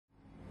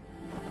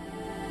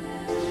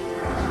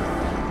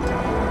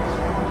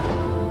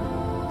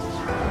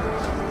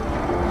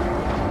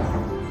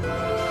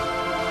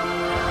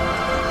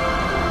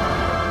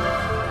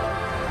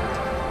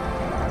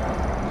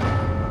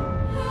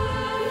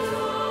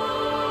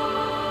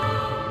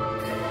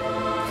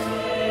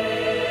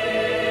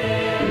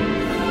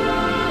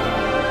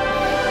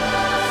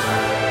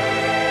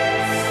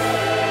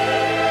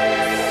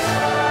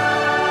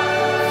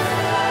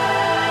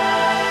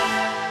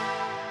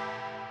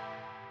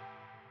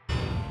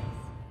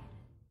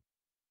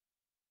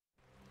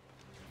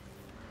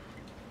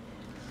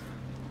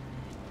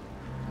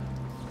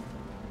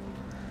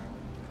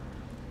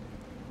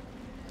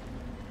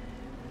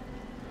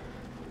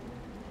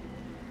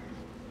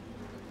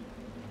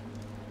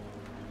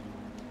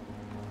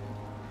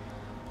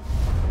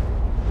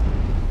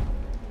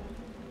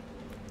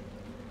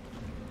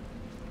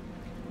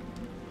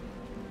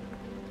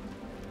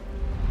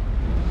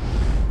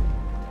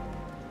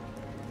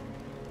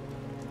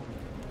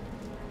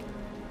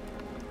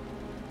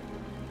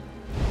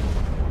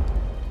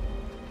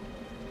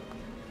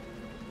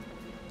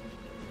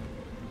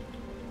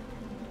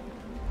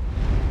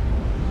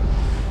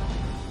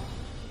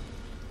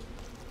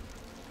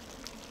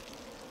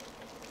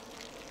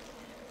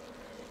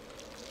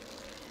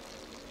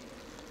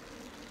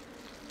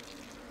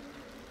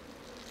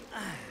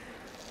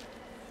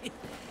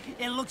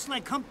It looks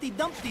like Humpty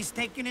Dumpty's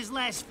taking his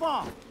last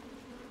fall.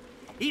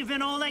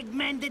 Even old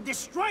Eggman the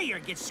Destroyer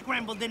gets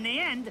scrambled in the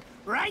end,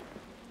 right?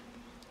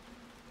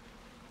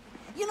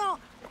 You know,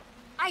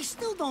 I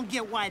still don't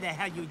get why the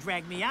hell you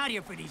drag me out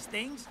here for these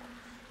things.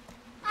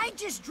 I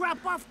just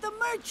drop off the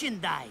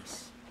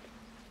merchandise.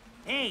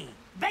 Hey,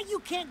 bet you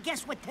can't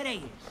guess what today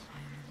is. I am on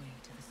the way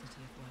to the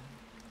city of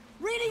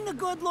woe. Reading the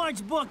good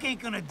Lord's book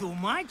ain't gonna do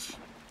much.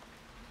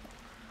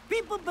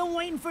 People have been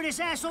waiting for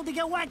this asshole to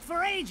get whacked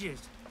for ages.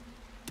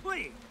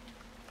 Please.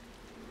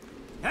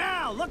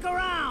 Hell, look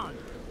around.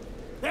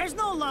 There's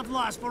no love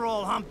lost for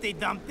old Humpty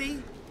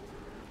Dumpty.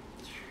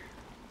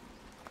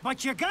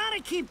 But you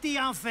gotta keep the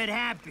outfit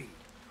happy.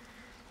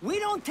 We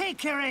don't take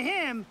care of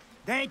him,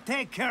 they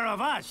take care of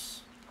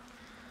us.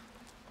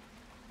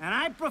 And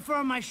I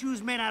prefer my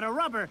shoes made out of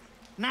rubber,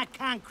 not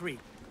concrete.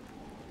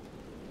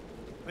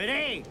 But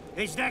hey,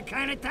 it's that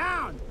kind of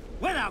town.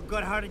 Without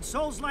good-hearted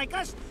souls like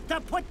us to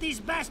put these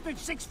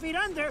bastards 6 feet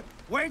under,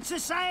 where'd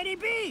society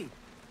be?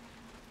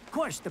 Of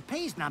course, the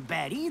pay's not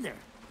bad either.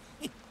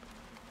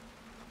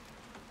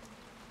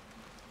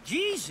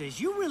 Jesus,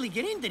 you really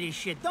get into this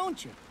shit,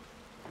 don't you?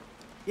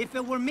 If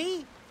it were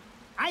me,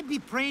 I'd be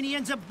praying he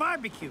ends up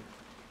barbecued.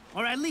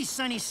 Or at least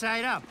sunny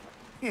side up.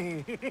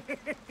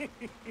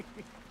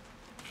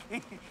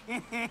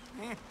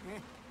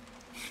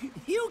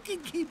 You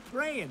can keep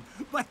praying,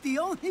 but the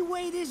only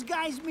way this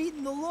guy's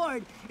meeting the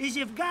Lord is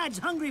if God's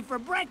hungry for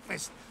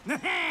breakfast.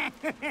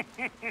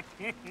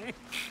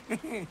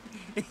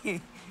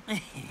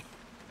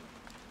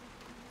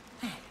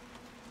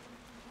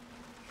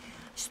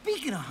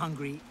 Speaking of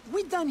hungry,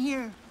 we done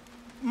here?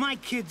 My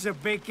kids are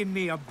baking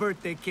me a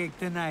birthday cake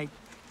tonight.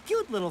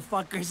 Cute little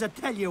fuckers, I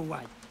tell you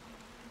what.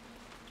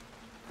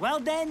 Well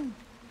then,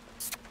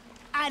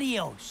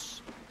 adios.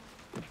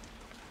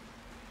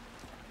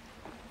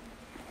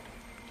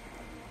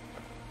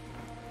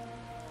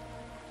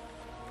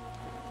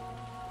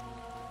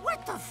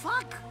 What the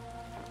fuck?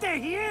 They're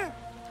here?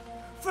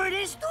 For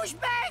this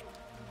douchebag?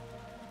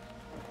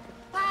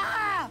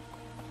 Ah!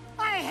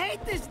 I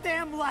hate this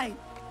damn light.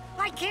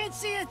 I can't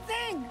see a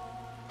thing.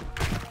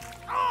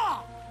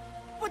 Oh!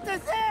 But they're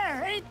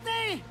there, ain't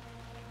they?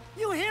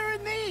 You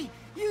hearing me?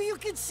 You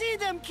can see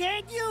them,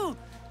 can't you?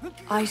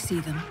 I see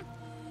them.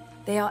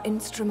 They are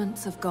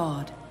instruments of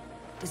God,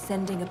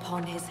 descending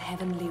upon his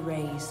heavenly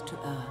rays to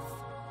earth.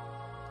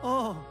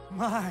 Oh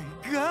my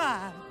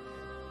God!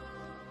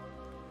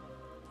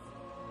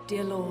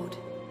 Dear Lord,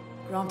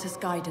 grant us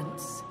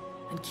guidance,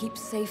 and keep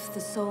safe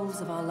the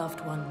souls of our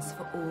loved ones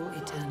for all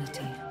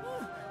eternity.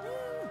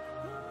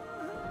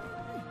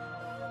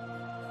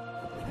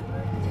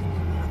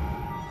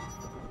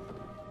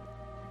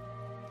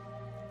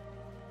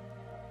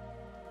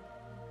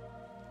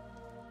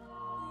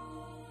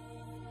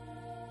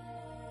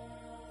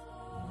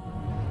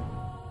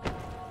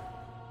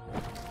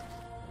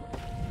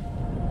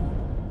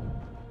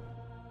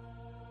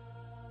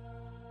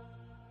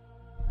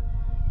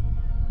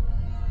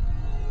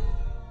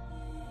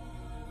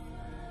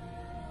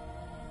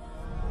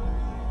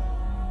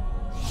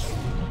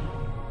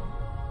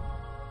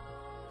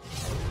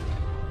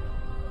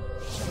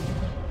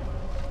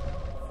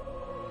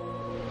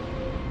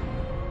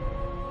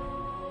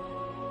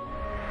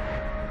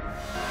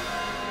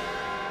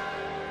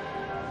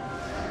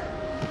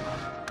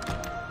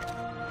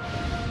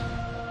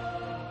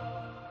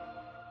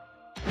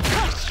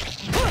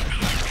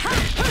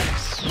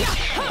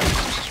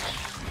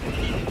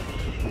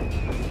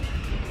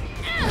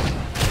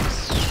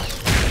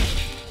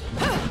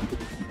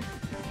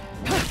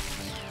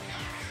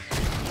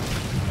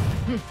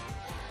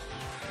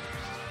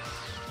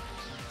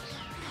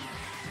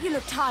 You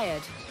look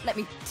tired. Let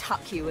me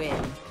tuck you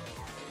in.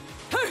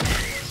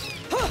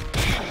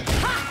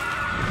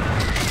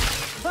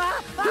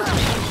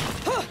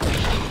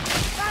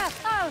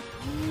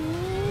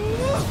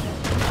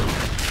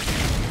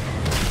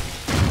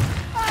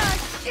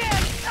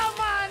 Shit! Come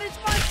on! It's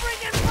my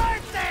freaking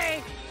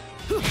birthday!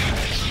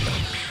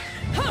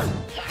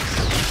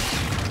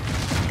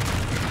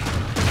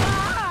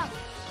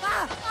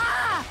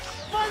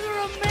 Mother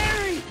of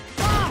Mary!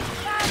 Oh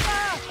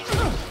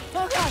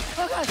God!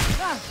 Oh God!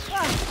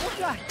 Oh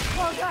God!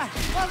 Oh God!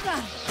 Oh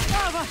God!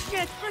 Oh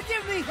shit!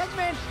 Forgive me,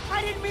 Eggman!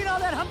 I didn't mean all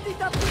that Humpty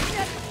Dumpty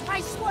shit!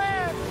 I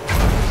swear!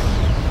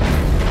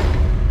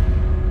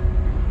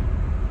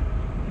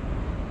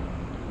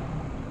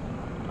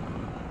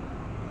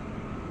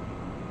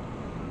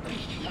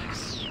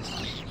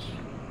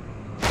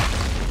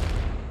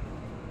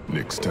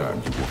 Next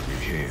time you want your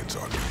hands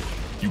on me,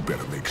 you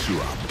better make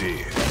sure I'm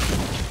dead.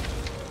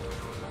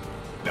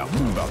 Now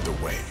move out the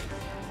way.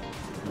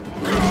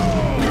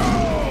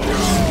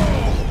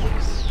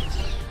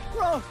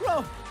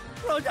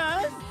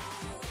 Darling?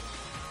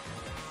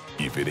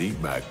 If it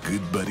ain't my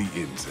good buddy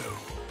Enzo,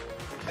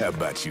 how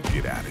about you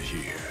get out of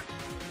here?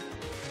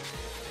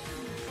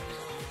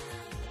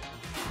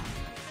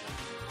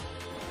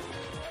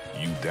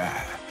 You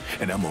die,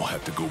 and I'm gonna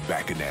have to go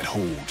back in that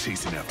hole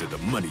chasing after the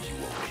money you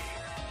owe me.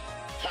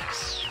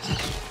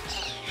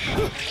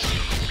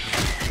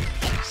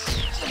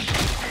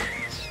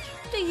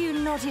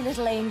 naughty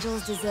little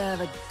angels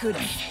deserve a good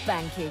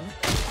spanking.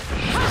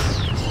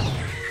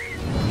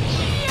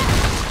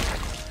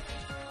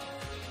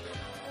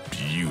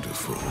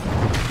 Beautiful.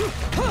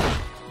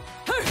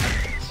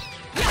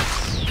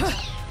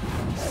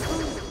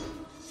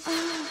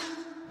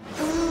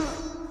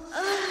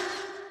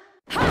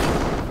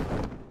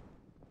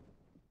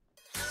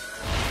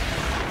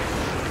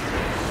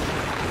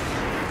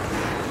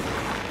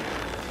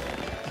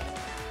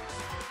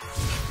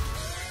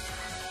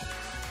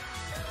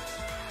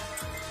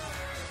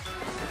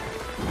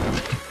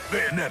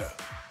 Bayonetta.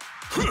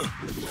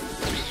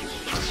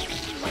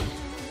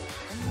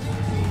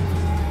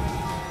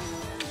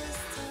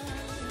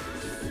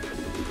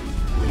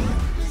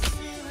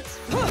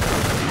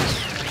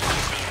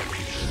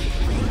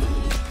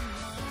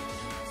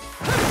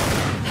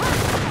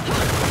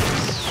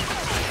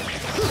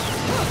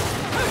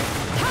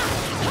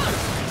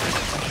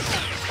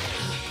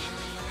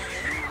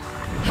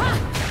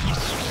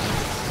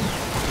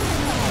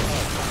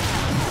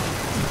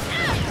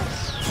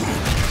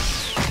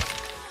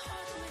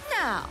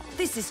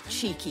 This is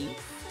cheeky.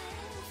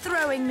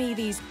 Throwing me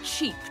these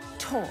cheap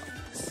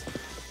toys.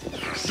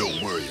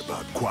 Don't worry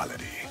about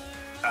quality.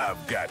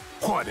 I've got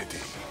quantity.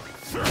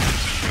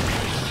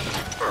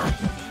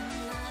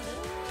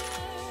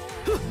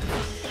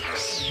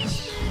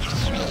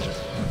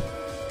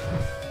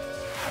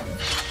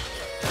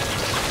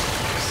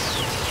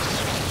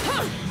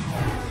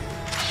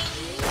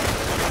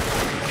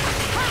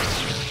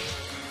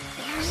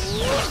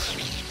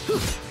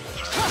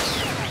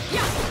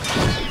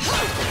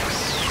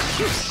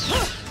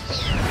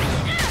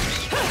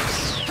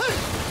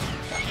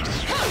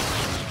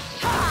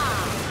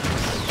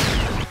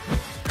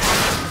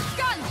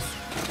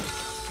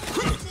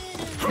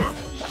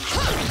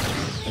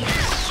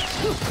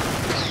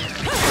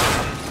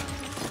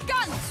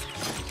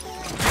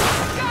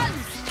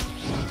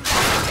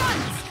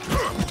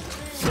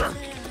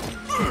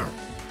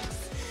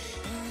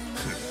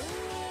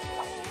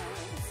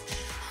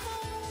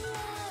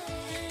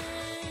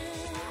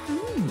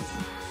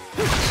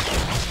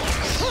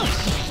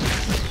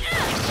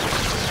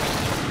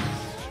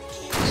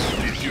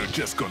 If you're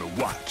just gonna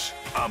watch,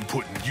 I'm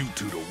putting you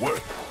to the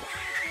work.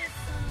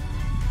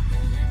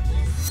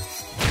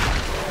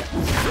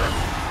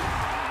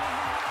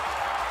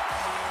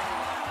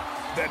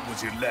 That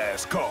was your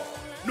last call.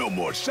 No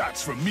more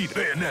shots from me,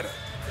 Bayonetta.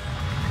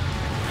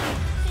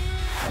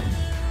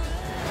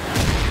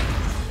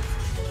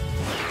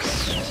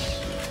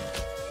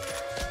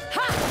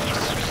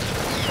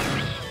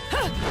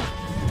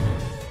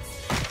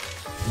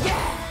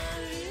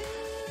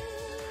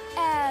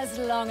 As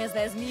long as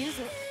there's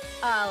music,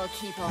 I'll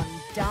keep on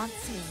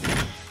dancing.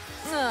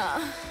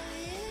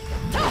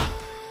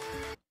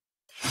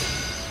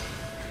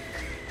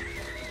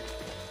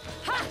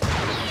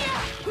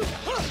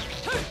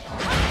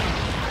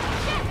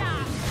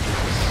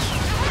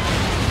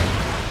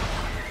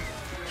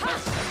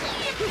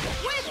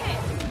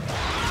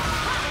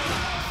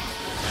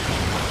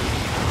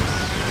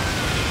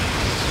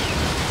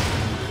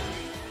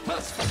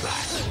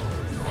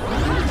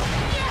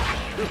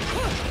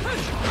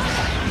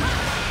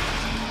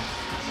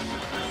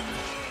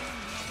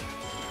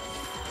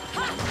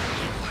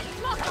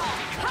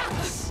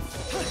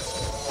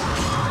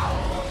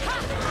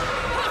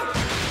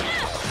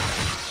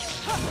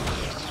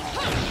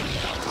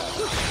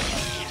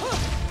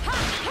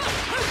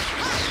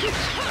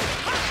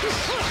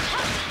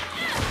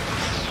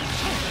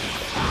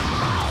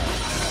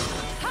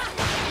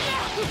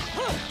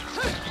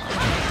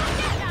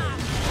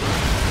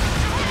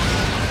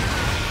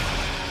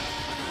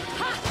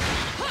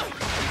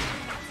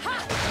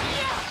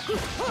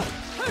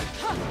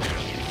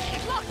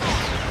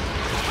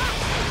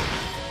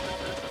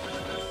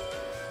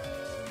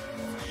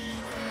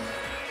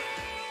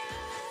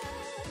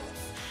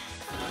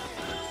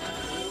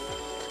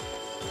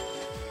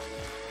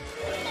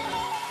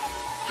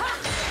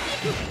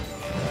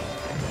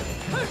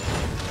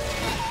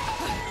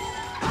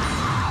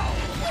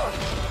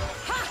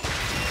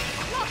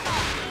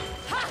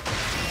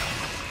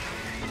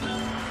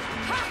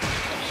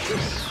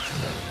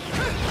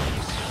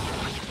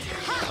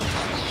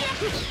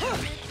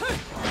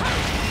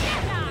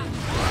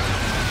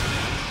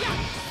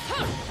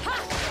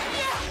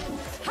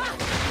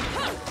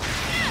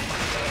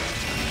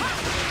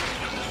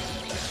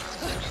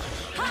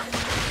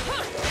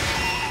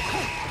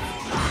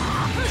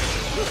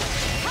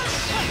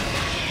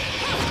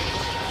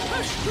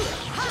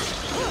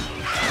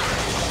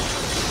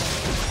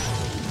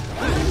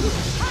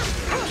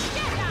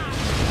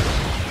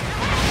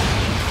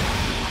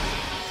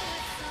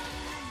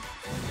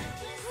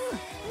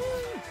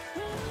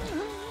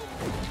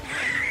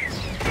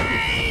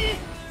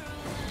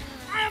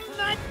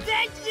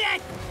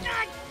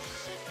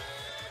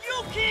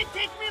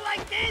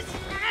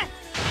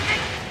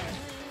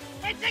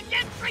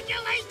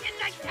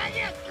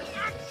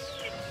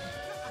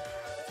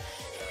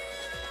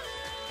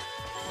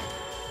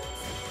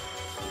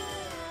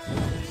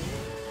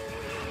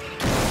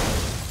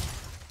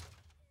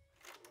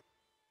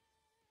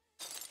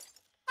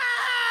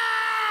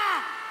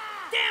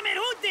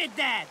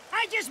 that?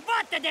 I just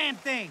bought the damn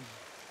thing!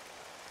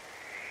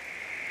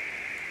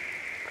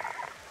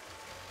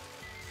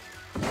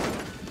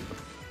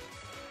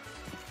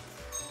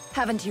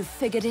 Haven't you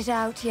figured it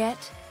out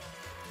yet?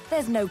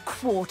 There's no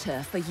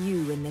quarter for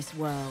you in this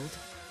world.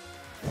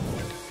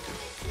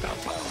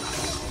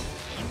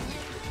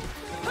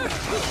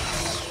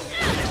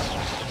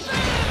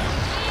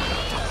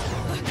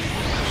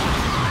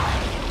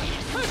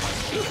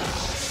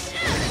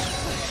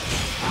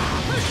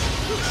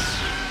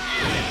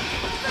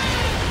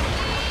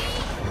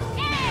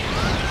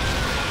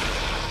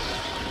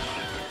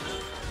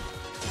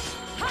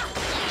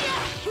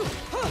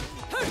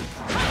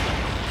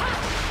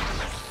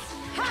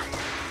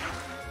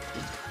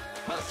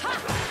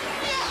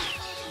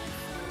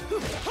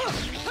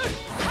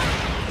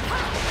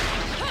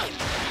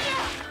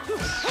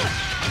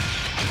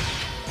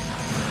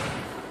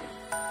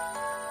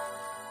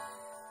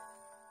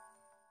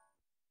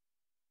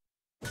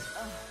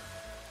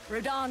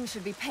 Rodan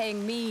should be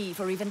paying me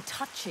for even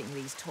touching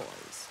these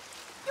toys.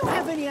 You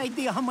have any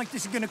idea how much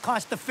this is gonna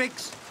cost to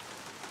fix?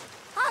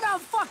 How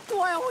the fuck do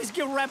I always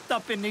get wrapped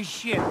up in this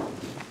shit?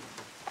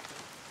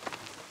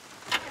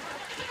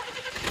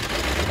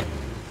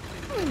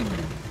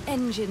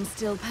 Engine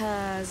still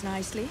purrs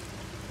nicely.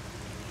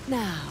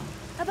 Now,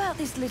 about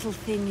this little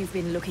thing you've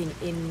been looking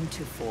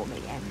into for me,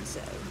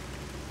 Enzo.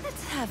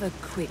 Let's have a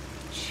quick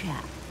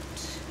chat.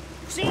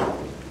 See?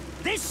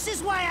 This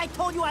is why I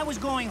told you I was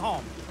going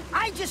home.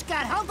 I just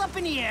got held up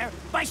in the air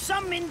by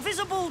some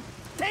invisible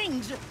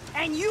things,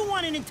 and you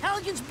want an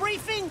intelligence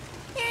briefing?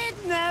 It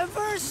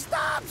never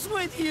stops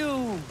with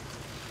you!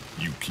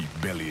 You keep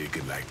belly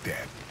aching like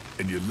that,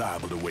 and you're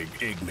liable to wake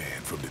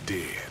Eggman from the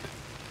dead.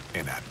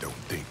 And I don't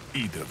think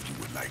either of you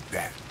would like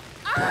that.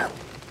 Ah!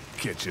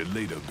 Catch you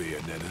later,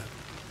 Bayonetta.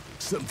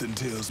 Something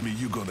tells me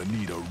you're gonna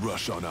need a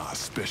rush on our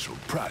special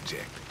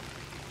project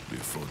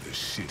before the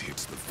shit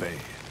hits the fan.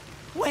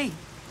 Wait,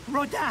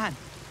 Rodan.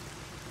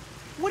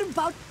 What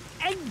about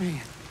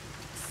Eggman?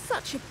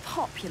 Such a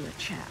popular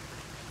chap.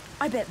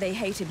 I bet they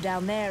hate him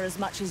down there as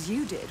much as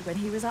you did when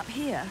he was up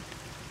here.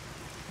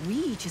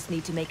 We just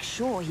need to make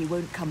sure he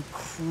won't come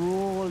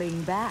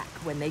crawling back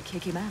when they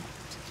kick him out.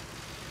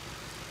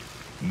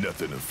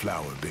 Nothing a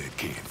flower bed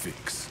can't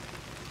fix.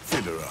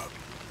 Fill her up.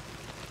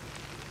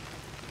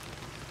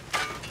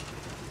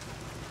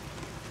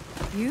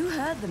 You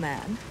heard the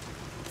man.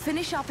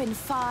 Finish up in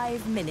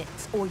 5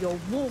 minutes or you're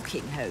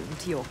walking home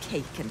to your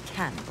cake and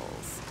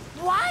candles.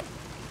 What?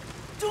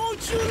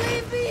 Don't you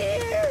leave me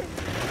here!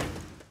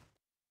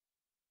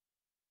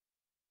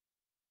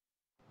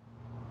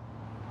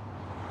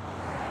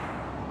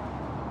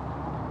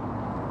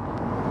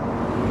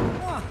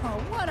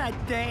 Oh, what a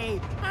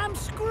day! I'm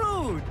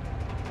screwed!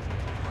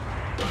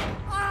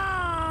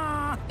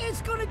 Ah!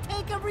 It's gonna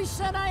take every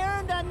cent I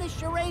earned on this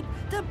charade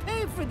to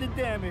pay for the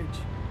damage.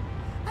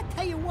 I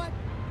tell you what,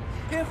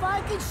 if I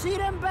could see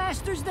them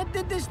bastards that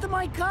did this to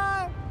my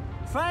car,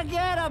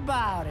 forget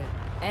about it.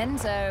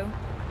 Enzo,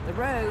 the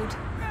road.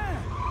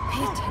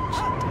 Pay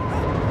attention.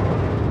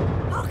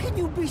 How can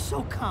you be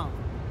so calm?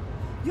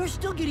 You're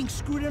still getting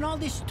screwed in all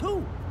this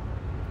too.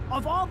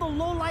 Of all the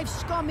low-life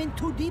scum in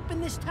too deep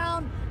in this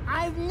town,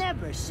 I've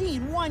never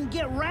seen one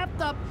get wrapped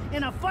up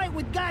in a fight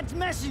with God's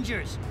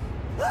messengers.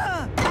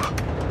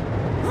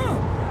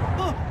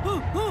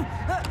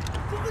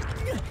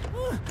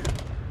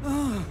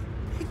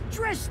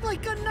 Dressed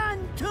like a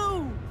nun,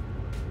 too.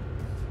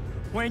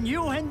 When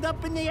you end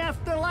up in the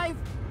afterlife,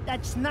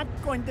 that's not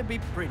going to be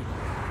pretty.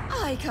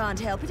 I can't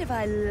help it if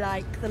I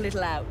like the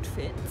little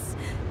outfits.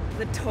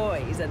 The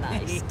toys are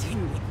nice,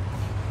 too.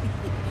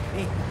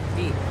 Hey,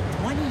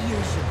 20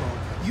 years ago,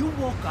 you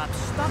woke up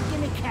stuck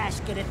in a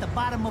casket at the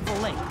bottom of a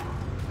lake.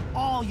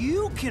 All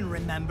you can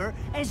remember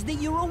is that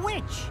you're a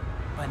witch.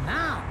 But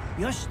now,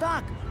 you're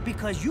stuck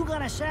because you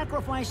gotta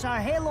sacrifice our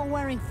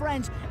halo-wearing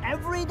friends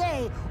every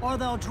day or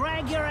they'll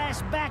drag your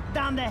ass back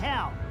down to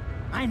hell.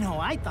 I know,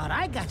 I thought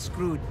I got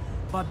screwed,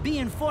 but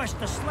being forced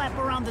to slap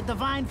around the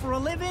divine for a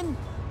living,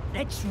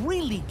 that's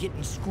really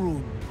getting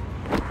screwed.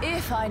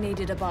 If I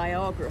needed a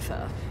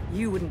biographer,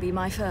 you wouldn't be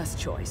my first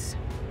choice.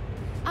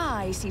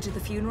 I see to the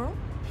funeral.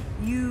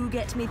 You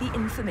get me the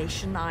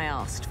information I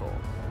asked for.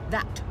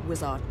 That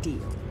was our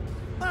deal.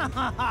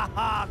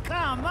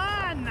 Come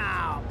on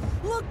now!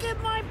 Look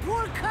at my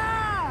poor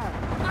car!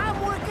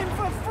 I'm working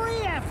for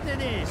free after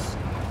this!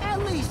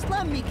 At least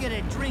let me get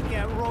a drink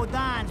at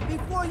Rodan's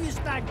before you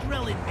start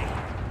drilling me.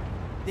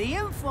 The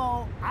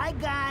info I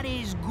got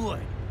is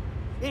good.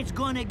 It's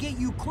gonna get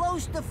you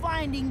close to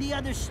finding the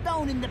other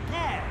stone in the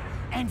pair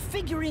and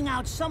figuring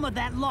out some of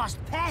that lost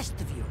past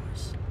of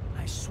yours.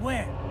 I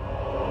swear.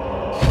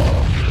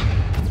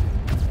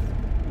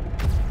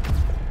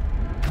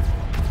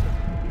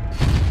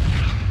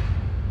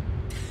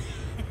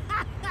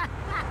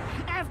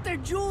 After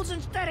jewels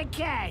instead of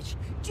cash,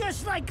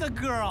 just like a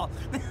girl.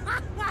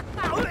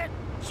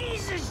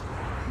 Jesus,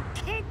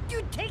 can't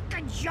you take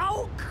a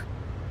joke?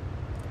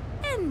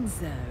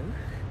 Enzo,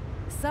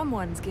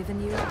 someone's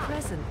given you a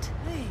present.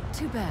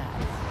 Too bad.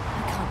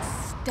 I can't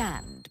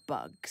stand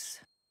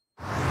bugs.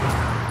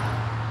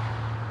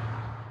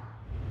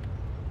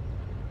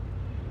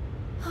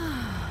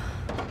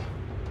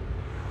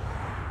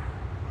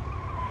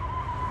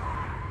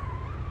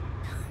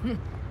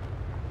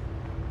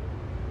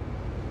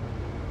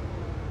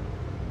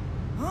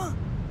 Huh?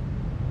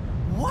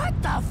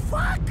 What the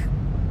fuck?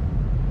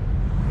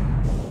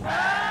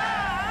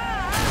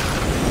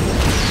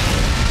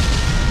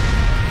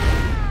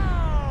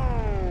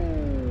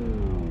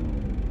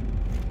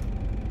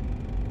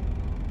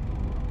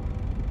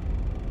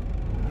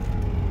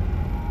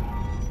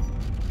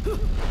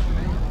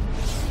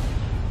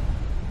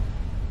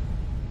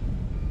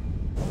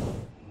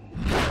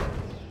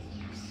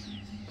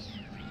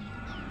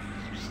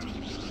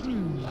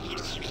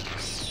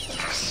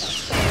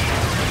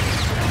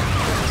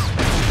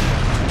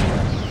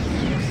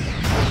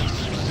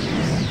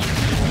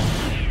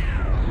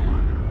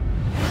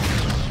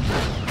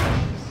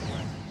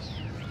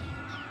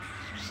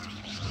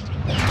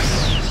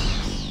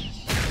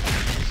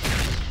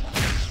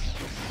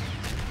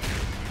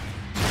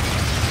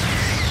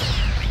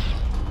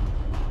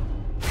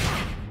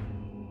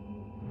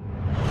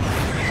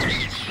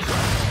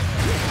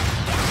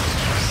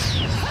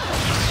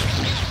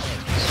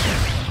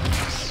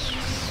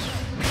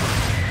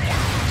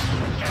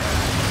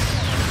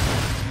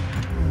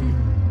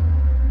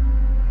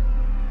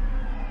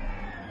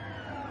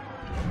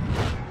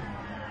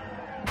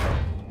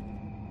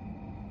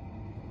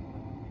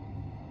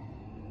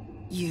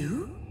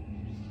 You?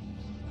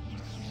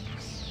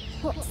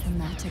 What's the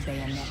matter,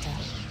 Bayonetta?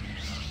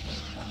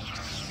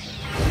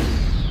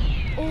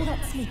 All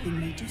that sleeping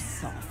made you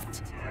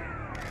soft.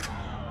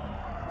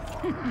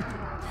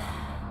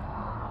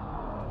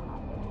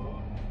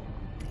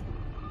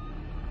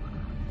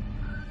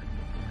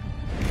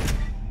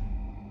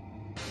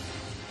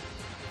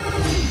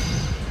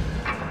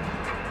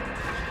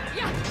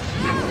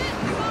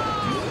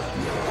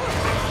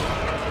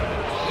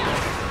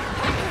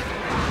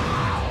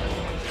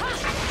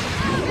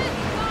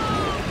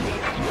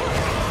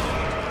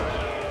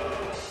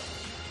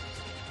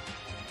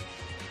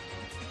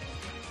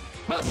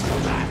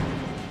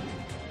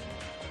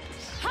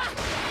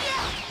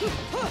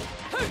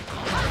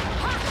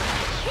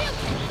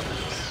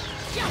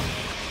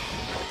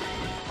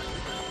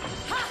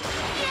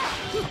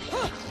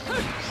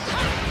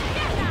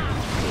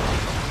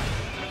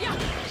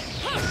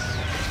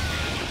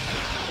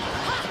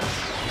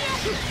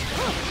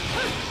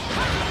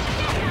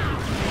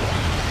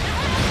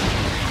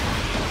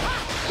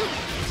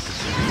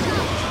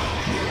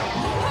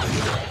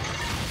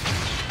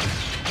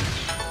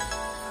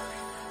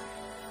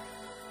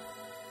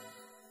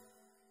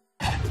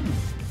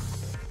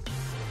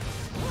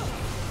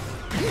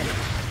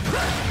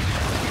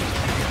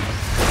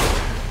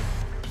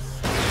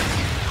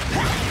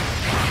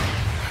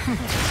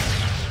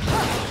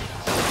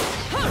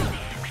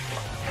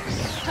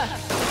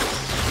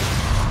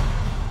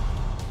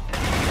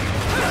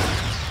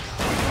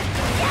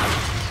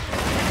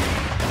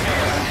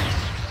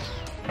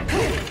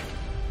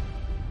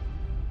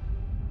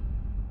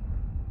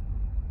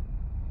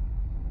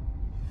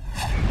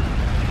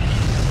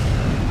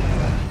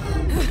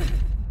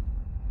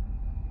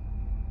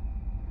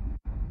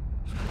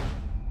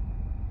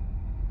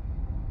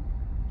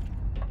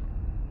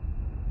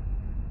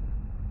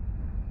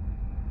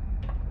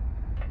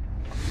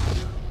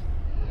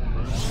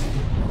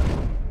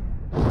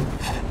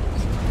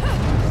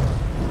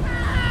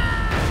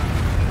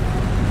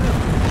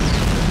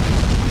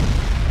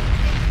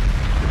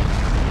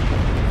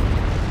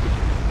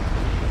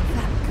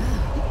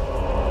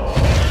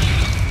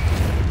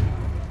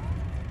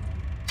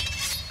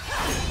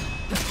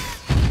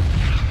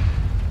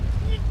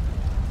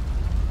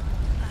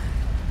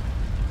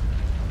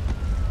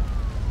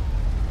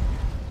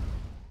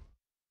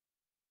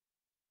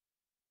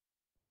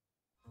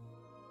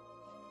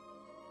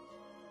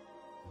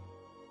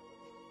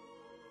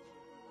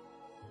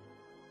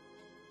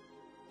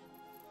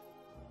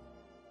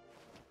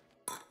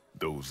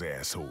 Those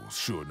assholes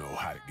sure know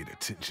how to get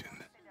attention.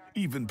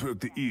 Even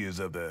perk the ears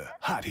of the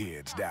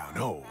hotheads down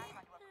home.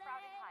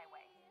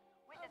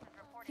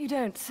 You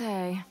don't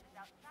say.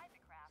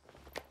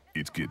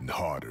 It's getting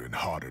harder and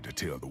harder to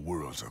tell the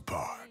worlds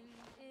apart.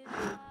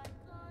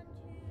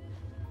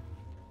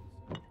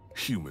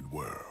 Human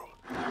world.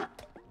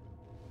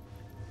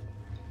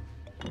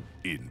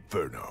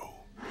 Inferno.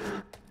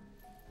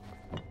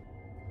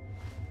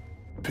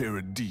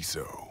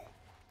 Paradiso.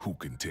 Who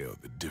can tell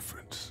the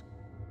difference?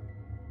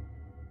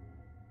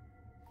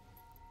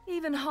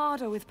 Even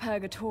harder with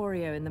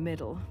Purgatorio in the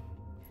middle.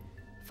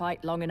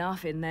 Fight long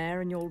enough in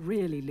there and you'll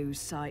really lose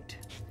sight.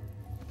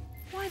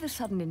 Why the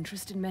sudden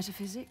interest in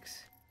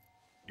metaphysics?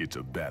 It's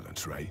a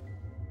balance, right?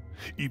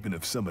 Even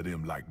if some of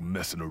them like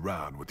messing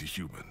around with the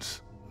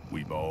humans,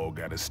 we've all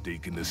got a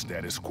stake in the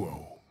status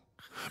quo.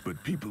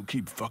 But people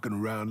keep fucking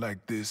around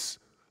like this,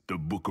 the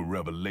Book of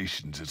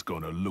Revelations is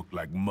gonna look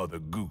like Mother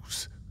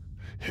Goose.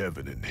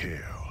 Heaven and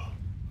hell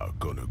are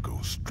gonna go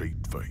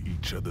straight for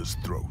each other's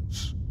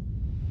throats.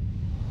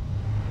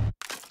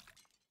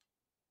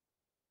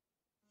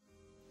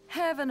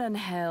 Heaven and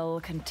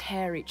hell can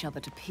tear each other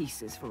to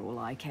pieces for all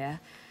I care.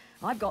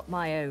 I've got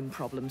my own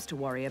problems to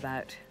worry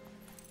about.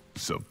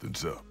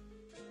 Something's up.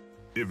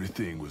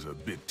 Everything was a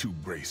bit too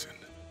brazen,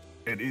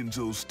 and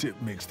Enzo's tip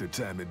makes the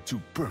timing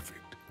too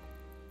perfect.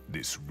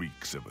 This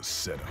reeks of a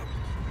setup.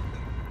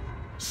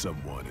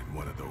 Someone in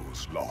one of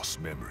those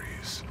lost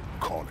memories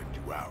calling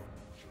you out.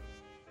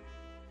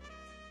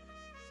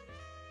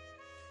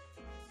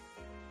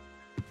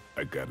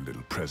 I got a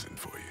little present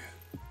for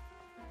you.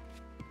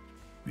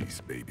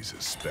 These babies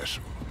are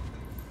special.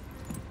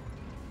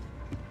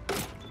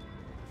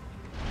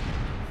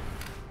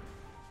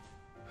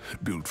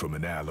 Built from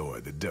an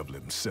alloy the devil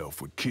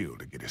himself would kill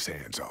to get his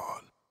hands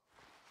on.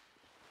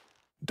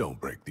 Don't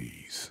break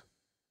these,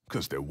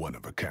 'cause they're one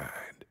of a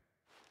kind.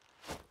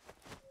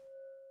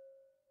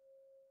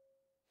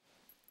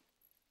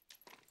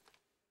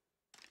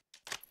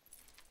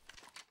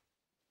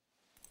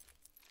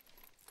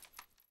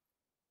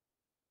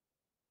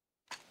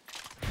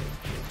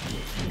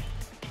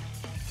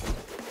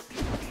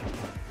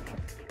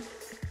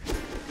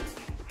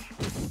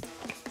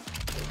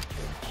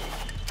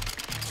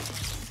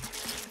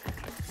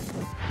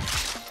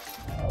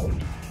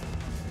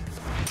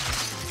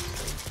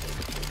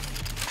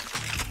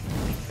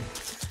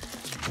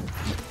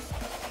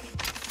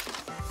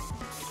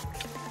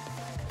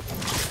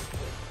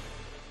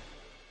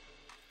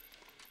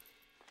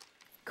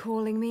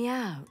 Calling me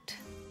out?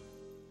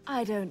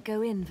 I don't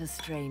go in for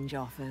strange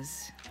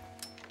offers.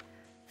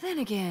 Then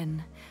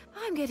again,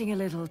 I'm getting a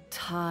little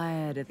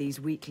tired of these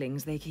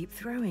weaklings they keep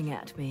throwing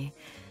at me.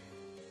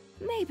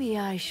 Maybe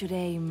I should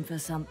aim for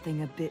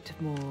something a bit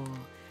more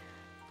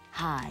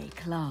high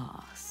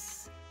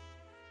class.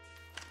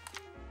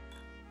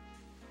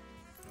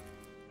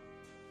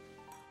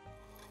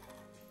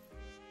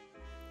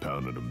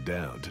 Pounding them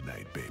down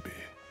tonight, baby.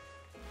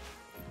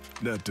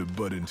 Not to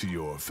butt into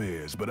your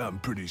affairs, but I'm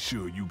pretty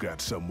sure you got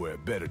somewhere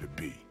better to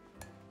be.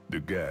 The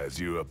guys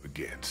you're up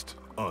against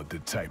aren't the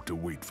type to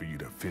wait for you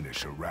to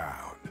finish a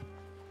round.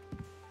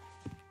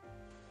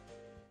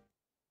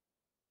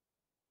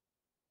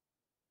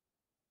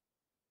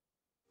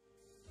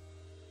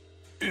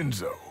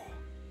 Enzo,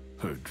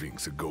 her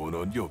drinks are going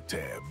on your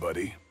tab,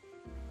 buddy.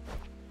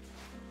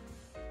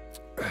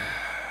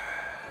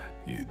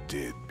 You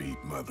deadbeat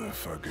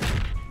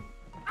motherfucker.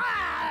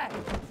 Ah!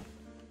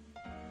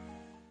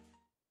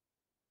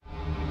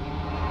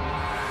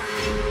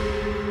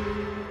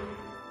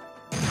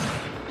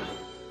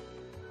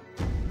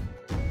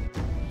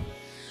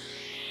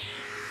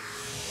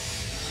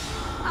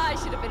 I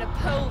should have been a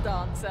pole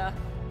dancer.